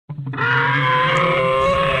Y'all,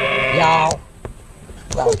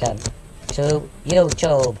 welcome to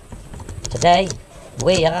YouTube. Today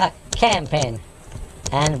we are camping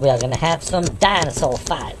and we are gonna have some dinosaur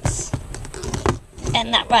fights.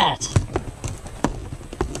 Isn't that right?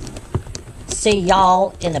 See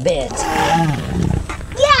y'all in a bit.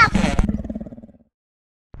 Yeah.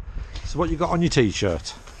 So what you got on your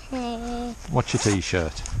t-shirt? What's your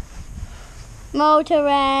t-shirt?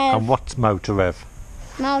 Motourev. And what's Motourev?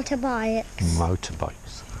 Motorbikes.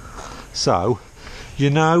 Motorbikes. So, you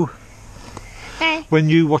know, when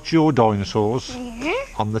you watch your dinosaurs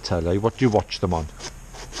on the telly, what do you watch them on?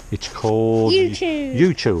 It's called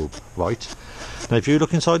YouTube, right? Now if you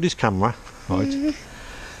look inside this camera, right,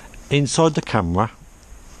 inside the camera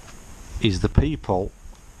is the people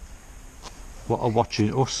what are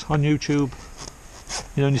watching us on YouTube.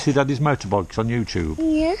 You know, and you see Daddy's motorbikes on YouTube.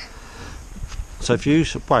 Yeah. So if you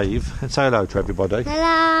wave and say hello to everybody.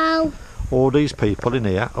 Hello. All these people in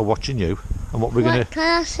here are watching you, and what we're going to...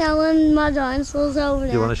 Can I show them my dinosaurs over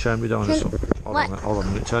there? You want to show me dinosaur? Hold on a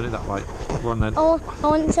minute, turn it that way. Go on then. Oh, I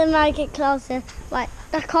want to make it closer. Like,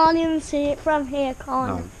 I can't even see it from here, can't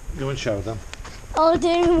I? No, go and show them. I'll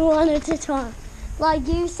do one at a time. Like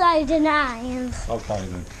you say the names. Okay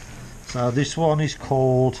then. So this one is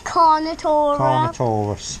called...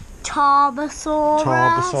 Carnotaurus.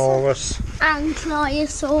 Tarbosaurus.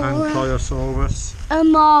 Ankylosaurus. Ankylosaurus.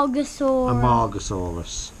 Amargasaurus.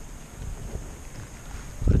 Amargasaurus.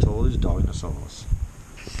 Look at all these dinosaurs.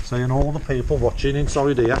 Seeing all the people watching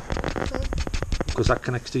inside here, because that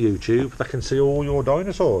connects to YouTube, they can see all your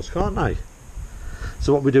dinosaurs, can't they?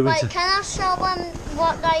 So what we're doing... Wait, can I show them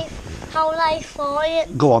how they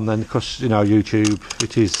fight? Go on then, because, you know, YouTube,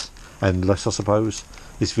 it is endless, I suppose.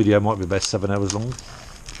 This video might be best 7 hours long.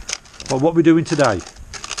 But what we're doing today?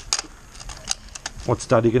 What's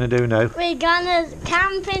Daddy going to do now? We're going to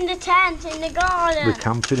camp in the tent in the garden. We're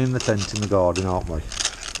camping in the tent in the garden, aren't we?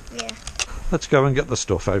 Yeah. Let's go and get the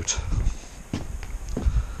stuff out.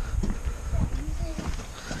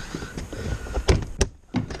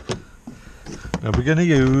 Now we're going to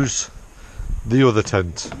use the other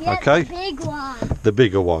tent, yeah, okay? The big one. The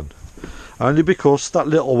bigger one. Only because that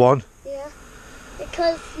little one... Yeah.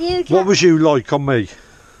 Because you... What was you like on me?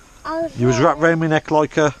 You was like wrapped round my neck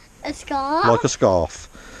like a scarf. Like a scarf.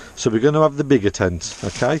 So we're going to have the bigger tent,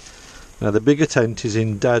 okay? Now the bigger tent is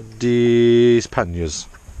in Daddy's panniers.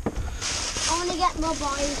 I want to get my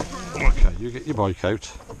bike out. Okay, you get your bike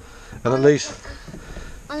out. And at least...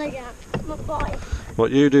 I want to get my bike.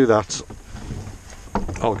 What you do that,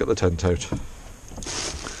 I'll get the tent out.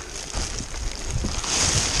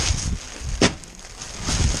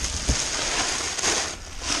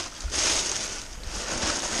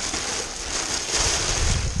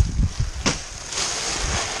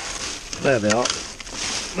 There they are.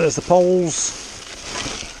 There's the poles.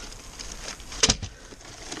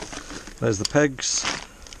 There's the pegs.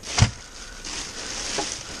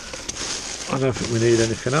 I don't think we need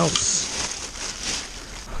anything else.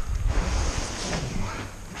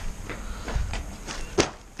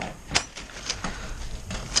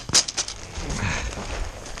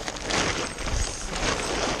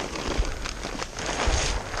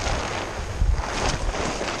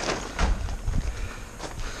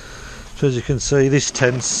 So as you can see, this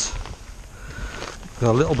tent's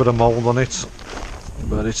got a little bit of mould on it,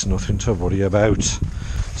 but it's nothing to worry about.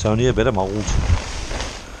 It's only a bit of mould.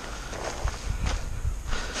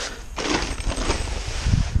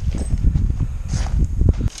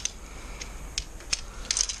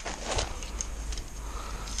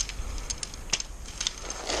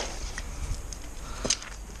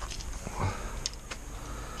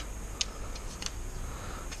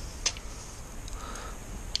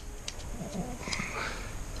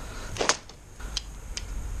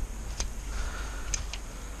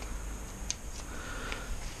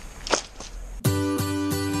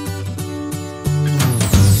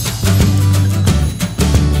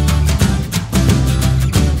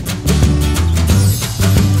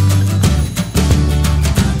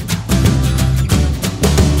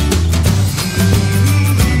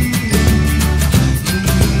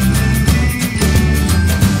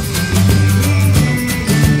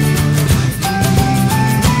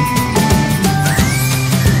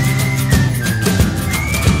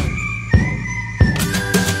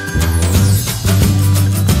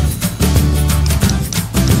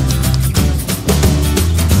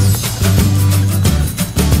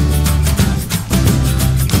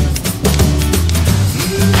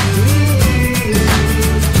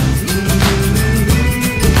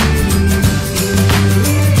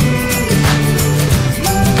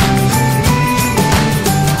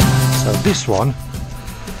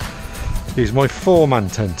 is my 4-man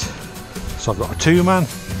tent. So I've got a 2-man,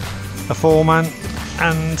 a 4-man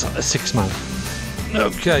and a 6-man.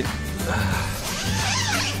 Okay.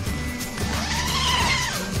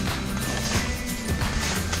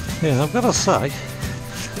 Yeah, I've got to say,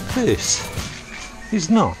 this is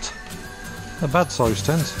not a bad size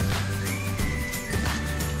tent.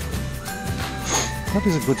 That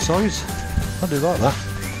is a good size. I do like that.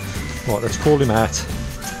 Right, let's call him out.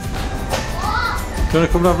 Do you want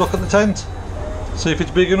to come and have a look at the tent? See if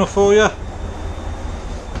it's big enough for you?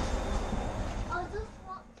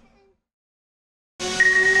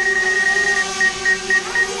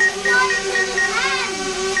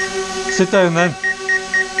 Sit down then.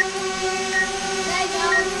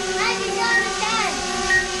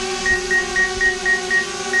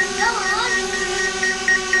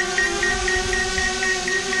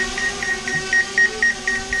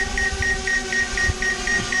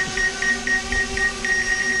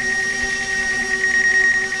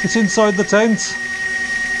 It's inside the tent.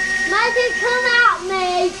 Make it come at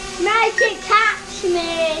me. Make it catch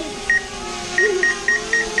me.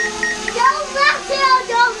 Don't let it, I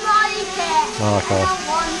don't like it. Oh, okay. I don't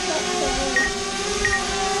want it to.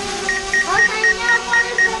 Okay, now I want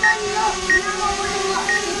to come and look. Now I want to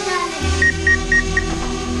watch the telly.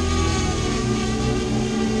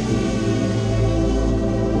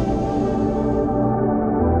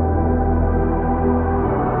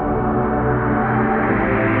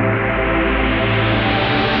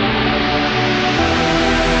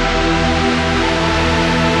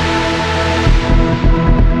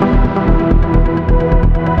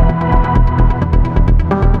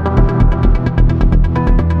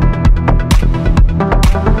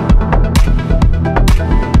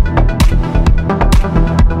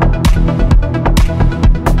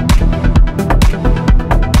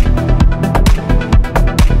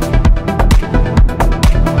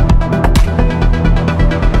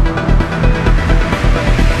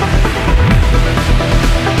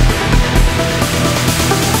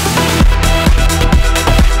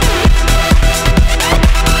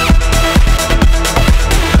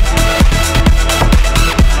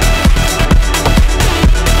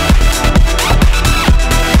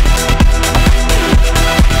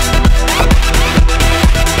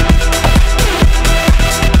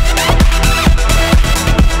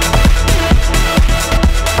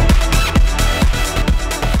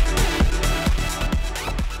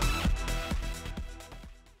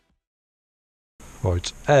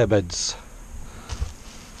 Right, airbeds.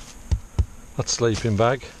 That's sleeping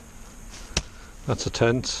bag. That's a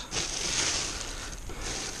tent.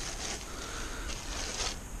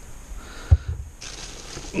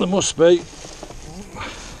 There must be.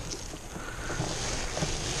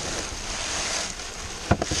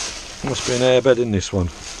 Must be an airbed in this one.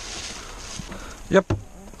 Yep.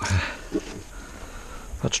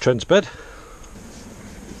 That's Trent's bed.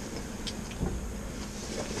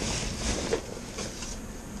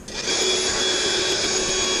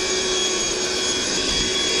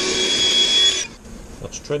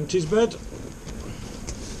 That's Trenty's bed.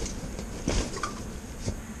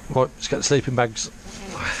 Right, let's get the sleeping bags.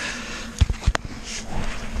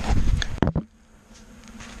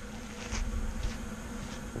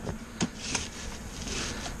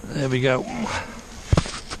 There we go. You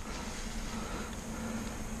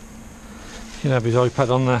can have his iPad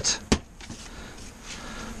on that.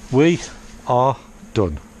 We are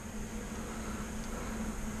done.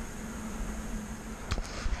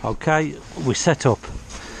 Okay, we set up.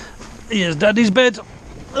 Here's Daddy's bed.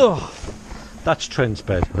 Oh, that's Trent's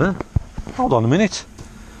bed. Huh? Hold on a minute.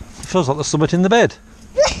 It feels like there's something in the bed.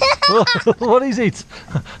 What is it?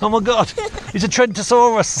 Oh my God! It's a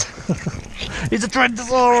Trentosaurus. It's a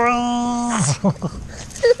Trentosaurus.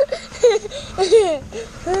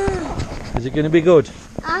 Is it going to be good?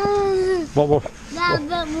 What? Dad,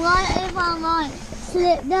 but what if I like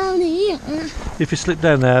slip down here? If you slip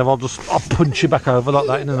down there, I'll punch you back over like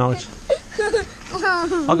that in the night.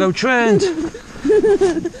 I'll go, Trent.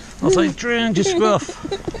 I'll say, Trent, you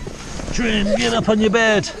scruff. Trent, get up on your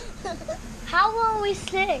bed. How will we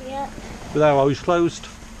sleep? With our eyes closed.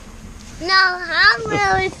 No, how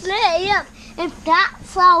will we sleep if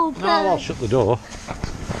that's open? No, I'll shut the door.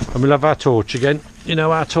 And we'll have our torch again. You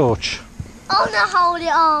know our torch. I want to hold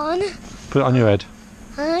it on. Put it on your head.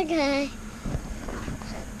 Okay.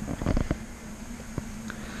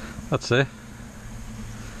 That's it.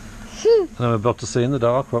 And we're about to see in the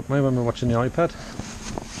dark, won't we, when we're watching the iPad?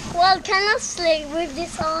 Well, can I sleep with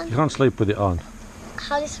this on? You can't sleep with it on.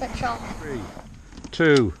 How do you switch off? 3,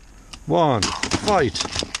 2, 1, fight!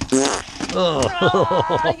 Oh,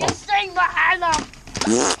 you're staying my hand up.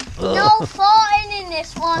 No farting in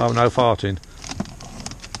this one. Oh, no farting.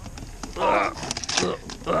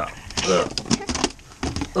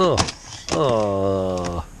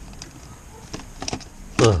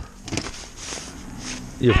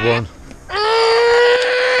 You've won.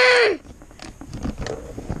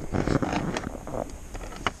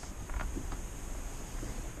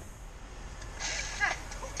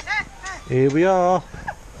 Here we are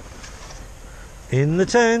in the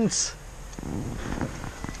tent,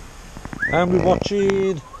 and we're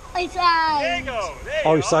watching Ice There Age. you go. There you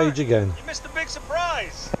Ice are. Age again. You missed a big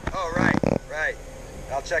surprise. Oh, right.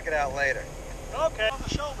 I'll check it out later. Okay. On the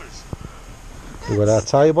shoulders. We've got our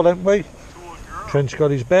table, haven't we? To a girl. Trent's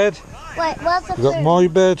got his bed. Wait, where's the We've got food? my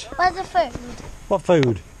bed. Where's the food? What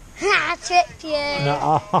food? I tricked you.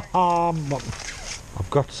 I've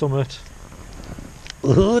got some it.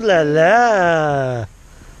 Ooh la la!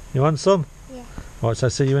 You want some? Yeah. Right, so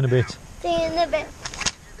I'll see you in a bit. See you in a bit.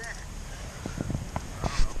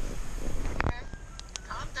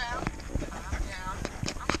 Calm down.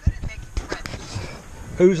 I'm good at making friends.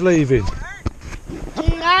 Who's leaving?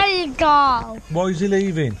 There you go. Why is he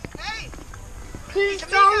leaving? He's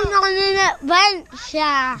going on an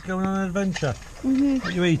adventure. He's going on an adventure. Mm-hmm. What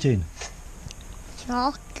are you eating?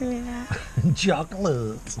 Chocolate.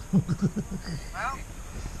 Chocolate. Well,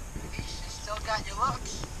 at least you still got your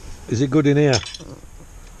looks. Is it good in here?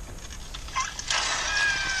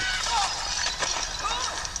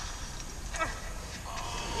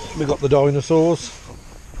 We got the dinosaurs.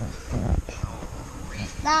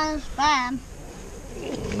 That's spam.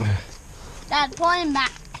 Dad, put him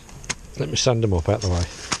back. Let me sand them up out the way.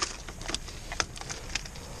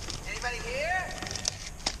 Anybody here?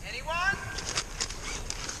 Anyone?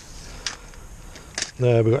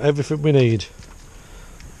 There, we've got everything we need.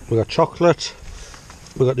 We've got chocolate,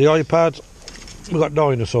 we've got the iPad, we've got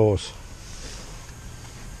dinosaurs.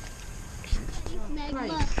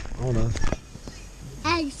 Hold on.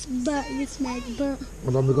 Eggs, but you smell but.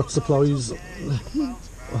 Hold on, we've got supplies.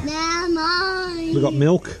 Now mine. We've got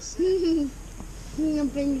milk,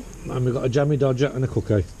 Bring and we've got a jammy dodger and a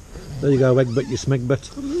cookie. There you go, Egbert, you smegbert.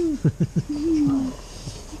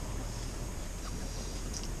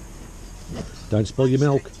 Don't spill your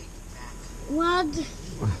milk. what?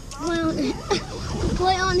 Well,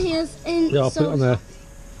 put it on his in. Yeah, I'll put it on there.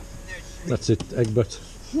 That's it, Egbert.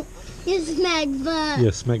 You smell but.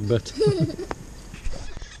 Yeah, smegbert.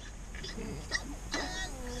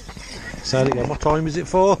 Say it again, what time is it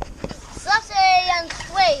for? Sausage and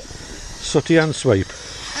sweet. Sooty and sweep.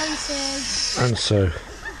 And so. And so.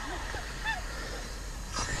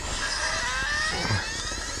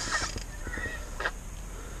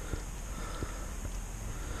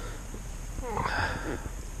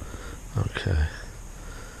 Okay.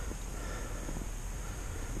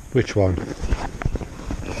 Which one?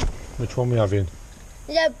 Which one we having?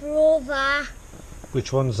 The brother.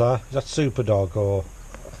 Which one's that? Is that Super Dog or?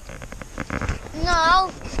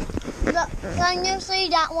 No. Can you see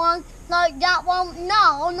that one? Like that one?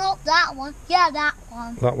 No, not that one. Yeah, that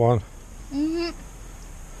one. That one? Mhm.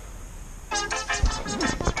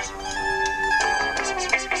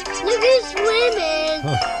 Look at swimming.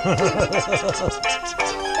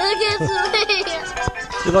 Look at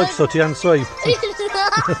swimming. You like Sooty and Sweep?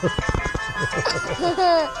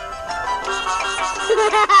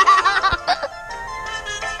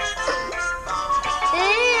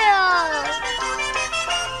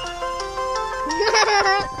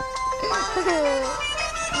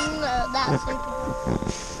 No, that's super.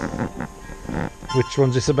 Which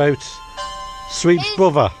one's this about? Sweep's It's-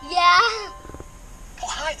 brother? Yeah. Oh,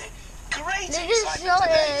 hi there. Great This is excitement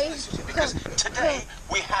today, silly. Suzuki, because today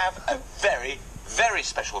we have a very, very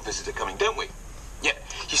special visitor coming, don't we? Yeah,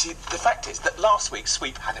 you see, the fact is that last week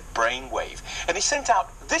Sweep had a brainwave, and he sent out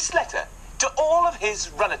this letter to all of his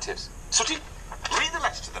relatives. Sooty, read the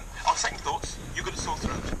letter to them. On second thoughts, you've got a sore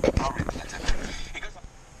throat. I'll read the letter. It goes like...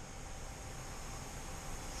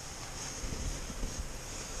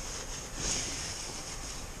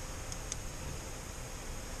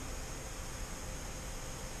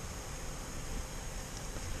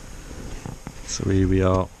 So here we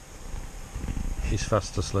are. He's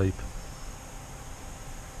fast asleep.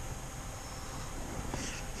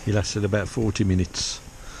 He lasted about 40 minutes.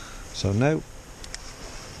 So now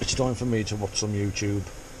it's time for me to watch some YouTube.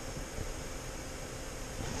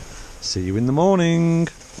 See you in the morning.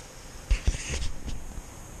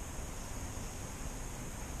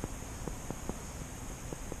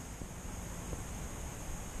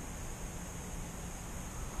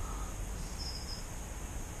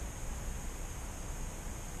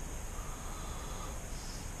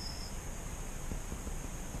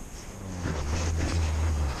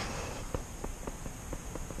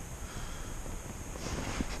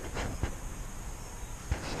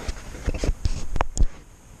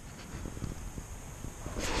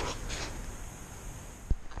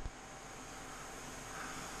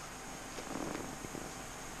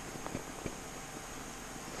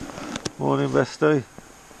 Morning, bestie.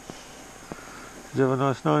 Did you have a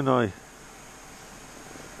nice night?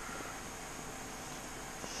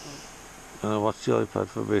 And I watched the iPad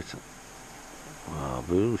for a bit. Oh,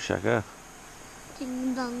 boo, shagger.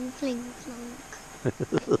 Ding dong, fling flong.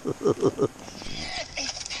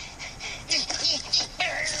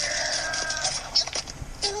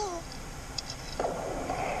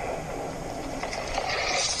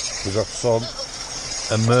 We got some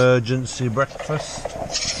emergency breakfast.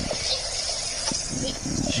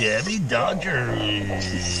 Jammy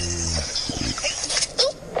Dodgers.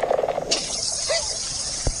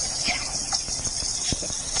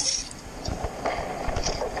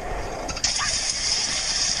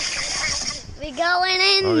 We're going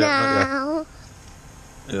in now.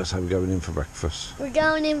 Yeah, so we're going in for breakfast. We're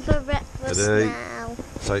going in for breakfast Ready? now.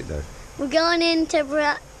 Say it now. We're going into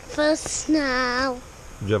breakfast now.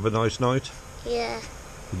 Did you have a nice night? Yeah.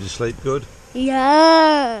 Did you sleep good?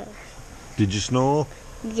 Yeah. Did you snore?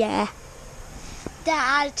 Yeah.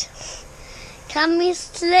 Dad, can we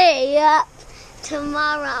sleep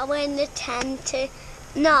tomorrow in the tent?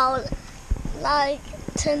 No, like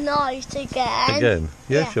tonight again. Again?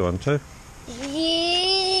 Yeah, Yeah. if you want to.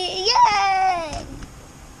 Yeah.